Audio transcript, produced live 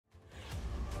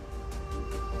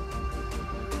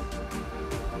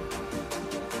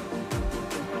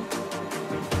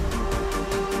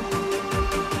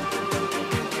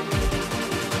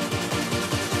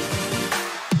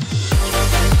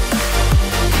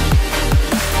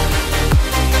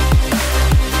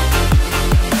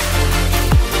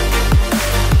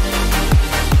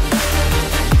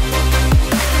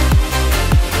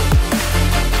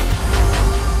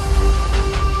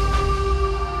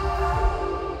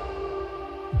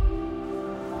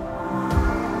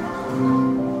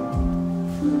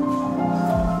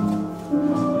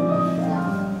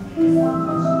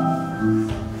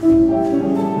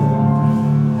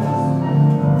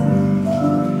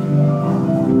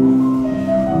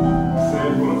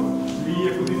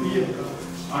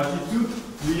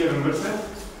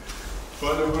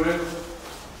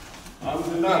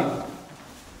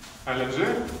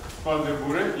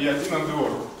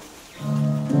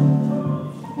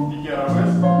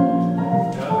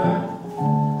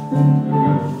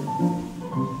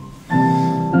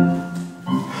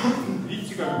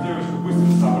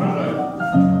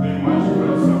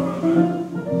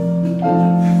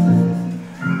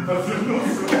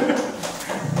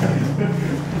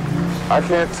I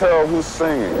can't tell who's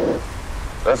singing.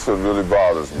 That's what really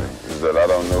bothers me, is that I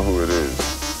don't know who it is.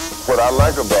 What I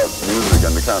like about music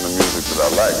and the kind of music that I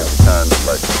like is the kind of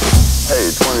like, hey,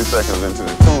 20 seconds into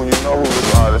the tune, you know who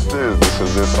this artist is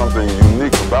because there's something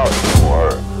unique about him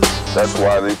or her. That's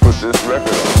why they put this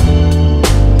record on.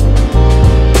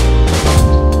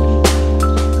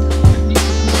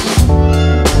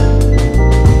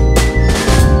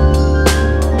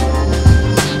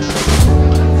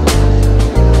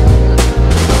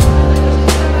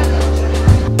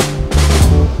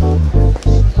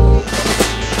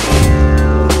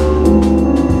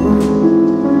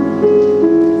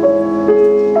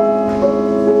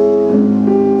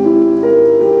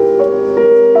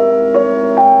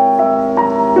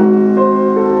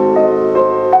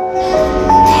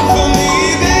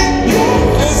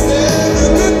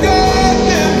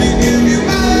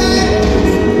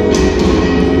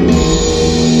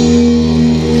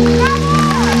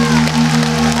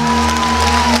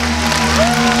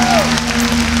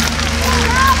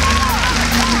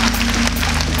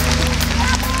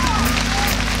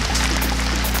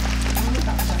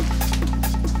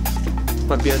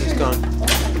 My beard is gone.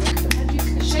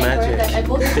 It's magic.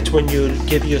 It's when you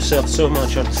give yourself so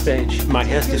much on stage. My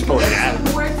hair's just falling out.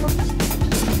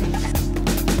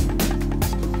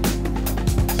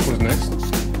 Who's next?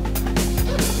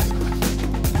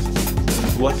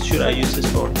 What should I use this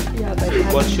for?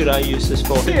 What should I use this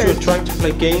for? You're trying to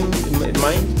play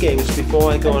mind games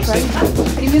before I go on stage.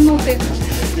 3 минуты.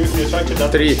 You're trying to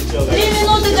not 3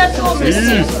 минуты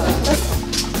готовности.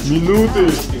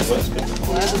 минуты.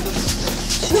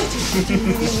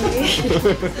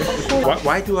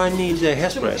 Why do I need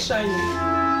hairspray?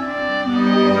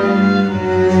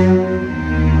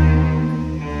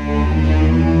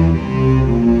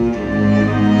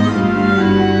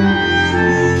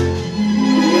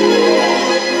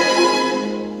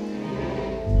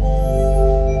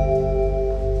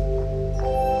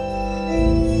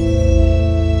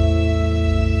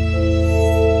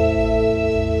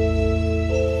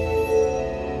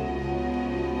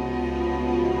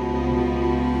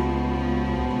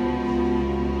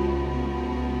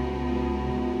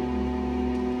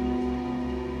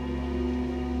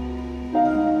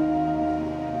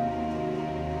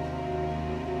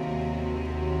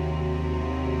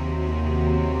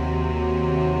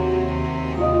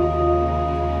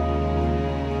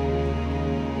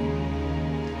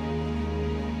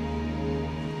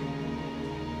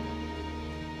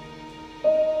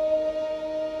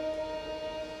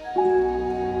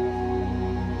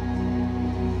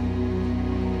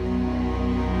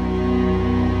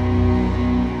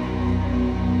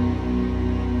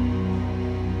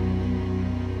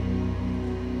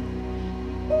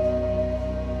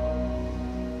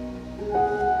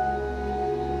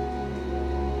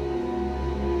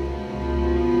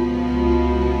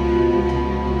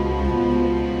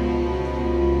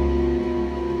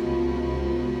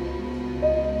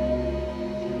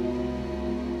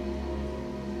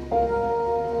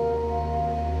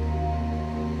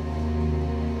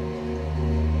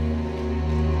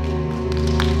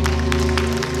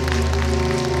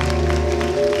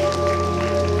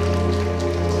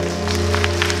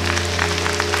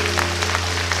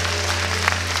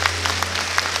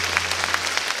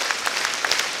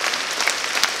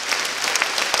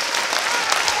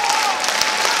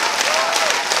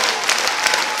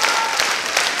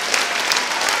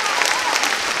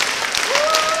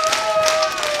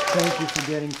 Thank you for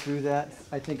getting through that.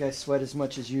 I think I sweat as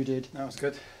much as you did. That was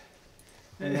good.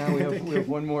 And now we have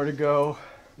one more to go.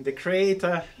 The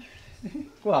creator.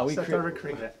 Well, we created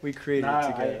it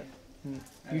together.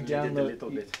 You download a little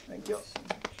bit. Thank you.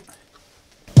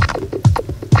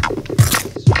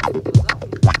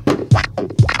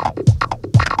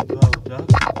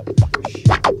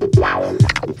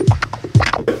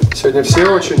 Сегодня все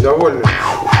очень довольны.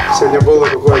 Сегодня было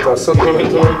какое-то особенное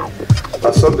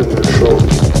шоу.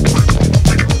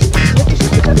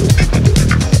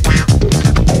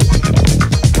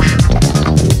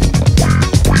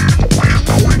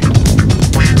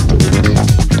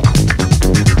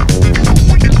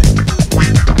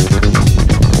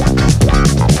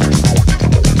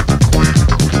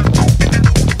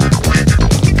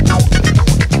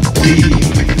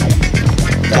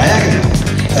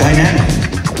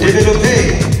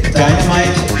 Developé,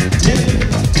 dynamite, dip,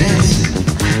 dancing,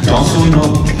 also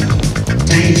known,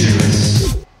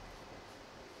 dangerous.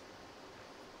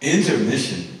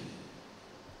 Intermission.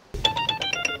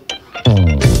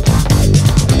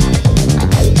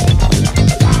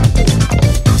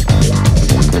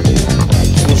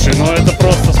 Слушай, ну это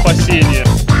просто спасение.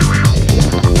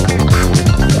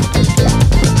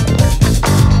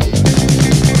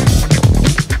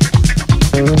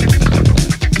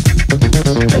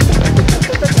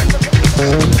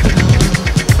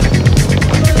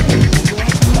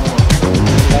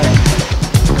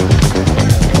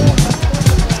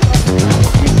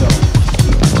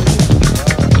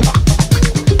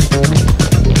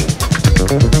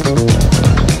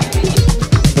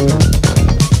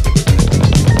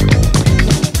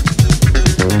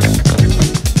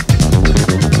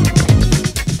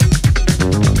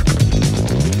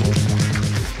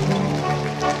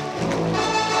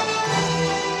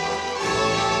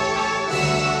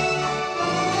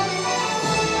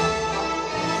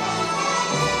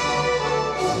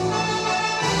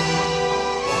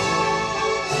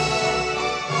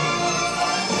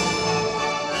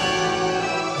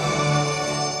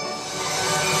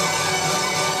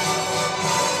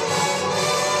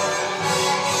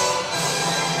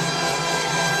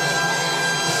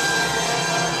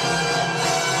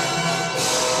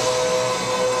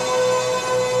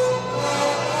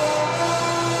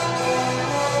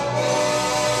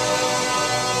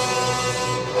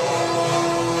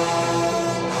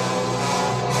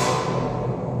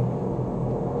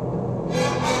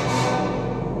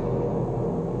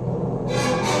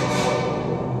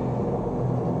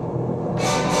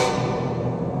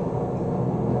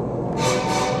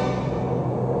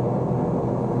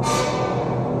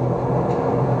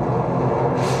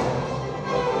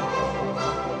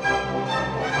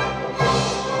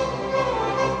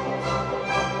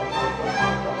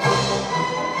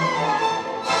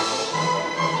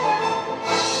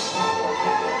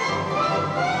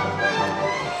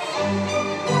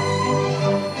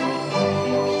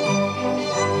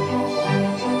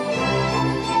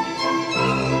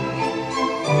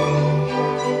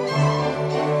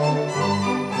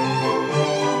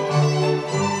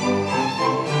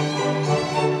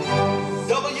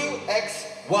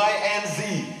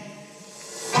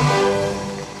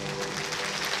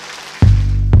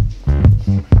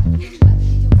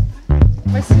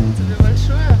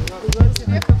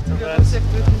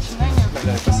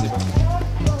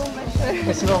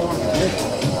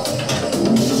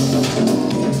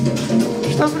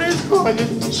 Что происходит?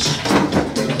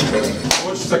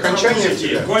 Вот С окончанием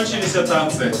тебя. Кончились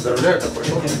танцы. Поздравляю, как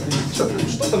пошел.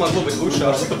 Что-то могло быть лучше,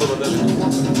 а что-то было даже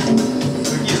неплохо.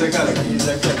 Какие заказы? Какие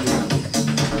заказы?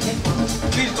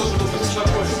 Ты тоже должен быть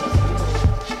спокойным.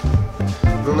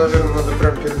 Ну, наверное, надо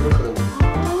прямо перед выходом.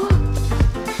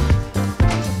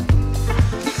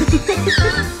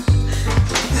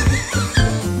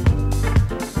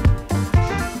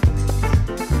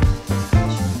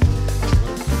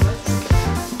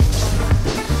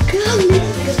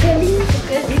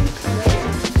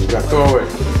 Готовы.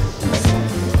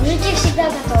 Мужики всегда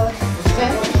готовы.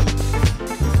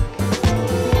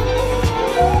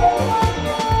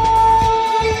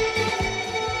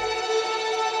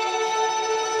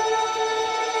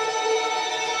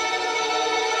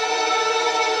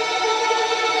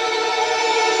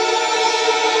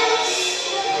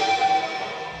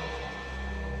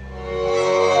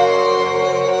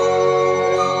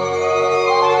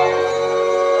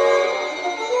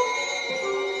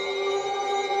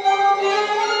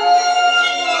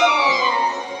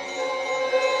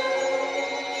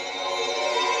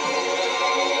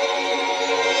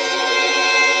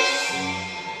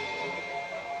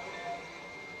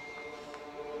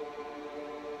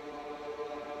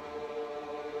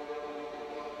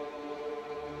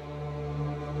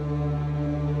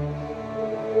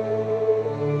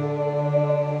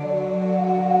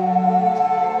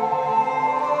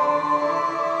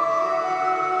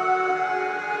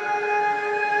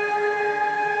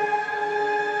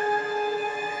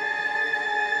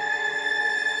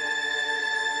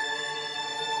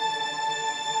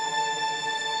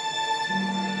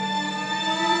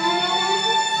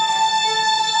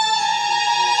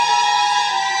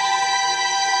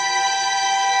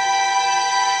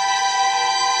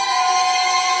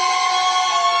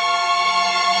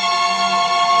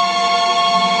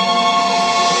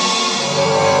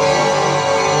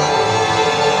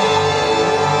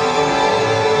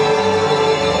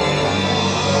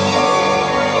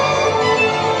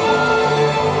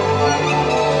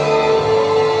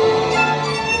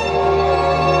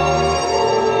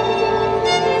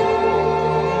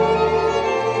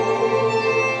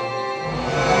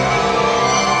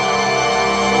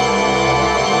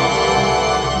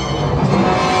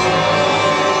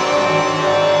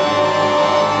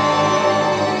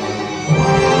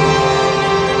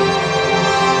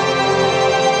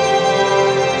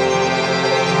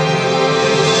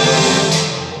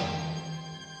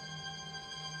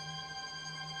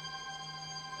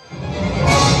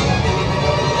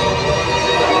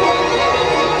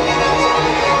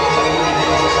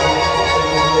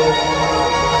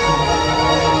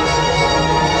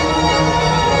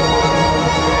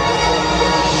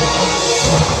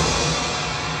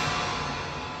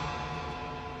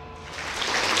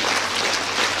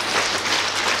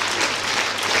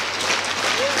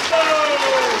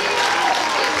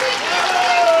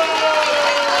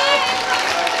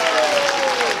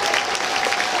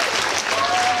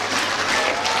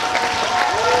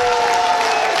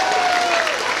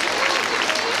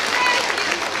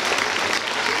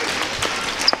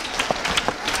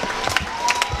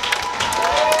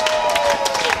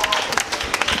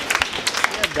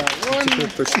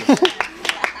 Точно.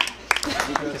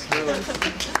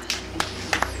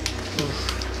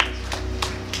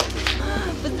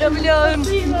 Поздравляем!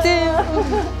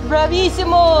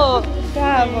 Брависсимо!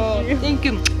 Браво! Thank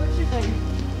you.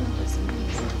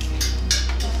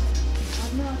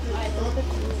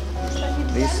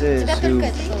 Lisa is who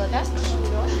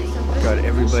got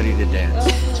everybody to dance.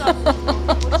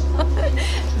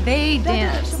 They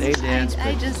dance. They dance,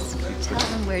 I but just tell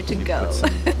them where to go. puts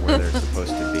them where they're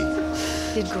supposed to be.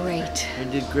 Did great.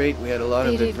 They did great. We had a lot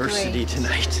They of did adversity great.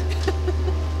 tonight.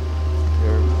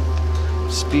 There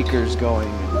were speakers going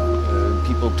and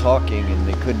people talking, and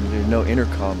there were no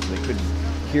intercoms. They couldn't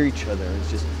hear each other. It was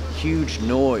just huge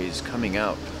noise coming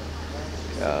out.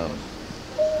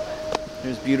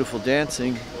 There's beautiful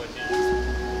dancing,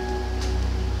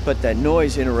 but that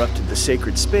noise interrupted the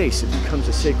sacred space. It becomes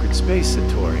a sacred space,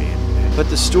 Satori. But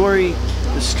the story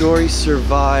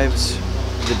survives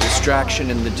the distraction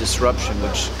and the disruption,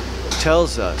 which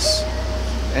tells us,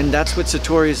 and that's what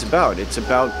Satori is about. It's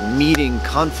about meeting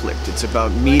conflict. It's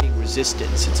about meeting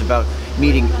resistance. It's about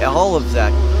meeting all of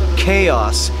that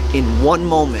chaos in one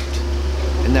moment.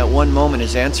 And that one moment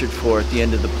is answered for at the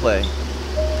end of the play.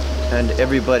 And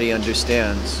everybody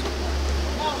understands.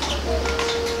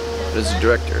 But as a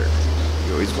director,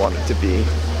 you always want it to be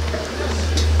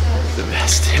the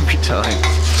best every time.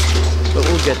 But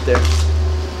we'll get there.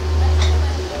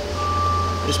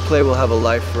 This play will have a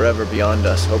life forever beyond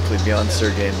us, hopefully beyond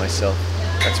Sergei and myself.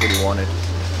 That's what he wanted.